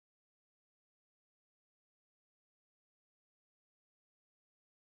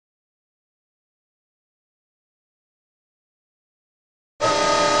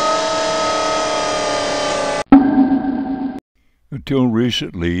Until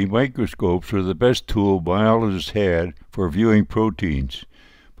recently, microscopes were the best tool biologists had for viewing proteins,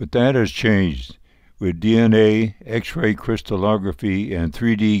 but that has changed. With DNA, X-ray crystallography, and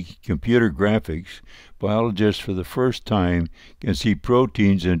 3D computer graphics, biologists for the first time can see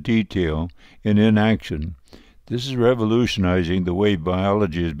proteins in detail and in action. This is revolutionizing the way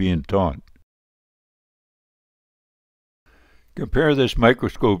biology is being taught. Compare this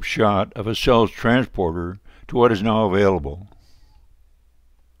microscope shot of a cell's transporter to what is now available.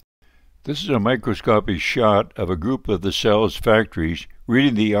 This is a microscopic shot of a group of the cell's factories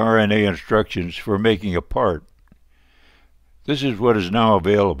reading the RNA instructions for making a part. This is what is now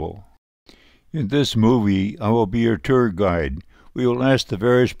available. In this movie, I will be your tour guide. We will ask the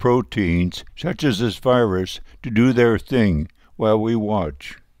various proteins, such as this virus, to do their thing while we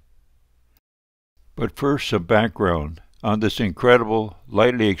watch. But first, some background on this incredible,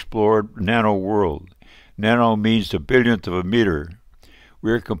 lightly explored nano world. Nano means the billionth of a meter.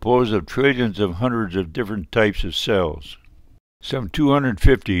 We are composed of trillions of hundreds of different types of cells. Some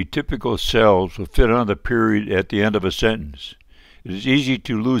 250 typical cells will fit on the period at the end of a sentence. It is easy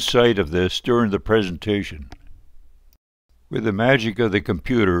to lose sight of this during the presentation. With the magic of the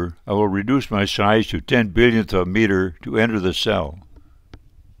computer, I will reduce my size to 10 billionth of a meter to enter the cell.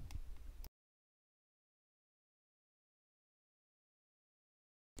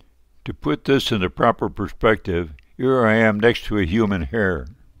 To put this in the proper perspective, here I am next to a human hair.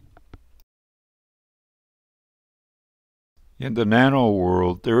 In the nano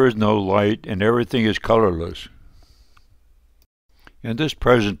world, there is no light and everything is colorless. In this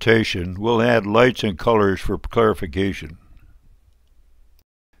presentation, we'll add lights and colors for clarification.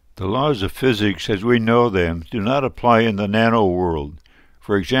 The laws of physics as we know them do not apply in the nano world.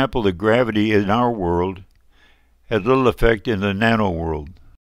 For example, the gravity in our world has little effect in the nano world.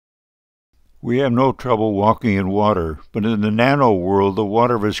 We have no trouble walking in water, but in the nano world the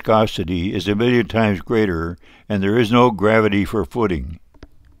water viscosity is 1,000,000 times greater and there is no gravity for footing.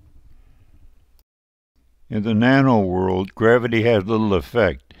 In the nano world, gravity has little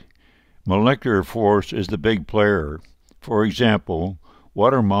effect. Molecular force is the big player. For example,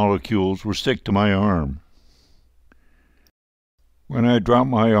 water molecules will stick to my arm. When I drop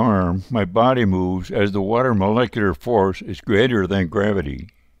my arm, my body moves as the water molecular force is greater than gravity.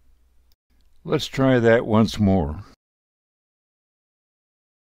 Let's try that once more.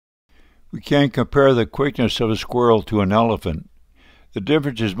 We can't compare the quickness of a squirrel to an elephant. The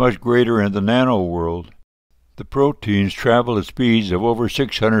difference is much greater in the nano world. The proteins travel at speeds of over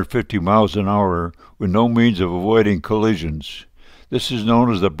 650 miles an hour with no means of avoiding collisions. This is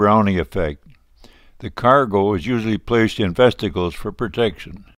known as the Browning effect. The cargo is usually placed in vesicles for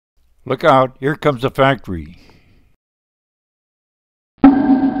protection. Look out, here comes the factory.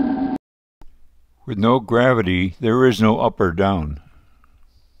 With no gravity, there is no up or down.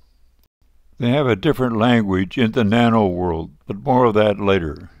 They have a different language in the nano world, but more of that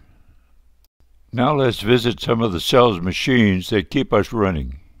later. Now let's visit some of the cell's machines that keep us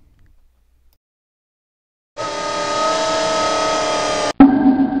running.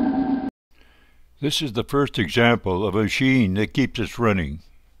 This is the first example of a machine that keeps us running.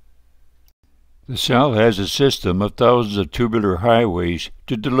 The cell has a system of thousands of tubular highways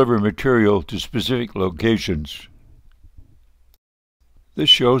to deliver material to specific locations. This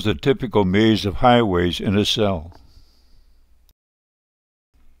shows a typical maze of highways in a cell.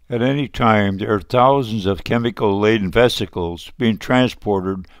 At any time, there are thousands of chemical-laden vesicles being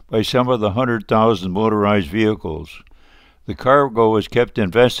transported by some of the 100,000 motorized vehicles. The cargo is kept in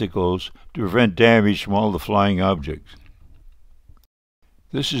vesicles to prevent damage from all the flying objects.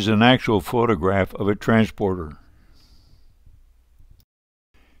 This is an actual photograph of a transporter.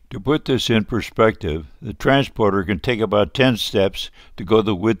 To put this in perspective, the transporter can take about 10 steps to go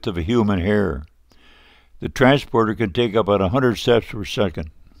the width of a human hair. The transporter can take about 100 steps per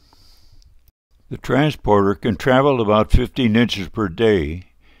second. The transporter can travel about 15 inches per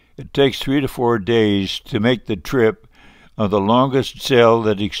day. It takes 3 to 4 days to make the trip on the longest cell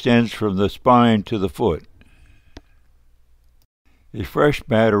that extends from the spine to the foot. A fresh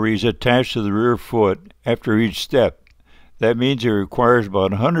battery is attached to the rear foot after each step. That means it requires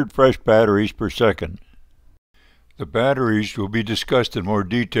about 100 fresh batteries per second. The batteries will be discussed in more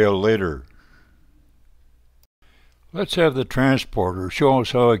detail later. Let's have the transporter show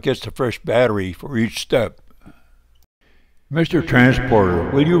us how it gets a fresh battery for each step. Mr. Transporter,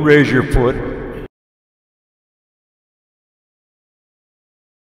 will you raise your foot?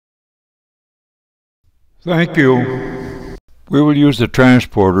 Thank you. We will use the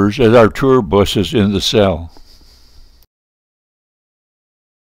transporters as our tour buses in the cell.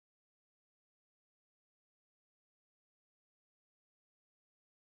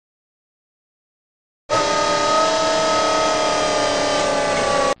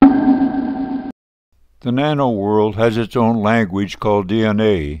 The nano world has its own language called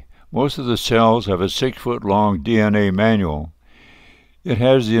DNA. Most of the cells have a 6-foot-long DNA manual. It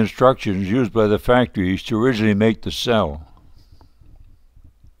has the instructions used by the factories to originally make the cell.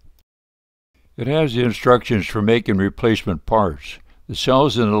 It has the instructions for making replacement parts. The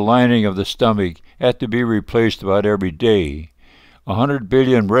cells in the lining of the stomach have to be replaced about every day. 100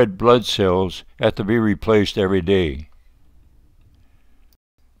 billion red blood cells have to be replaced every day.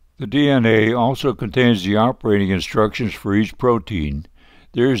 The DNA also contains the operating instructions for each protein.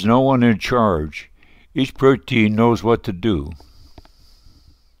 There is no one in charge. Each protein knows what to do.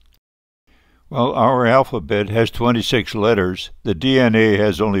 While our alphabet has 26 letters, the DNA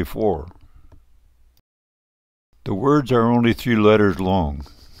has only 4. The words are only 3 letters long.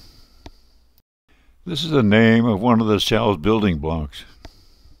 This is the name of one of the cell's building blocks.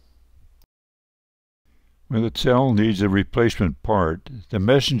 When the cell needs a replacement part, the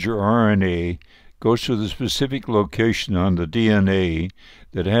messenger RNA goes to the specific location on the DNA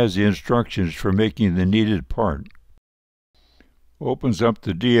that has the instructions for making the needed part, opens up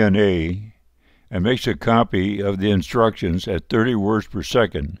the DNA, and makes a copy of the instructions at 30 words per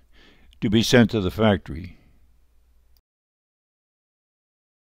second to be sent to the factory.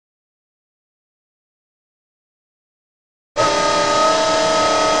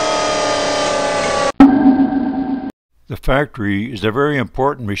 The factory is a very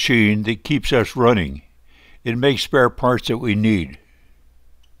important machine that keeps us running. It makes spare parts that we need.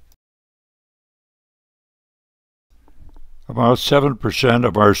 About 7%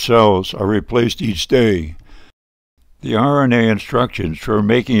 of our cells are replaced each day. The RNA instructions for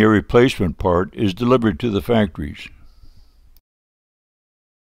making a replacement part is delivered to the factories.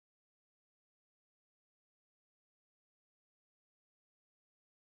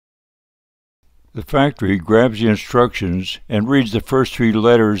 The factory grabs the instructions and reads the first 3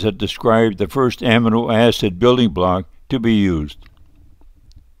 letters that describe the first amino acid building block to be used.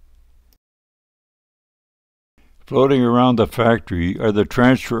 Floating around the factory are the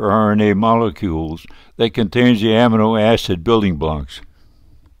transfer RNA molecules that contain the amino acid building blocks.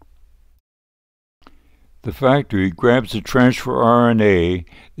 The factory grabs the transfer RNA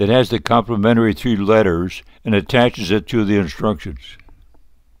that has the complementary 3 letters and attaches it to the instructions.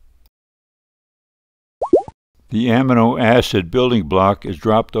 The amino acid building block is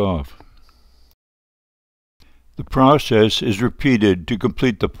dropped off. The process is repeated to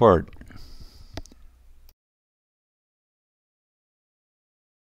complete the part.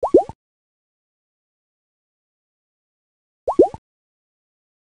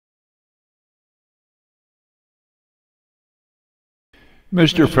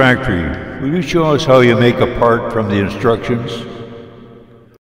 Mr. Factory, will you show us how you make a part from the instructions?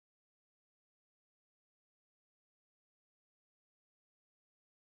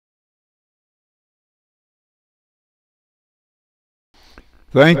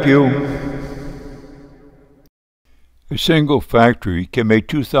 Thank you. A single factory can make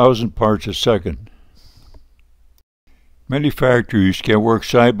 2,000 parts a second. Many factories can work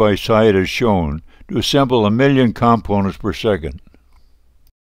side by side as shown to assemble 1 million components per second.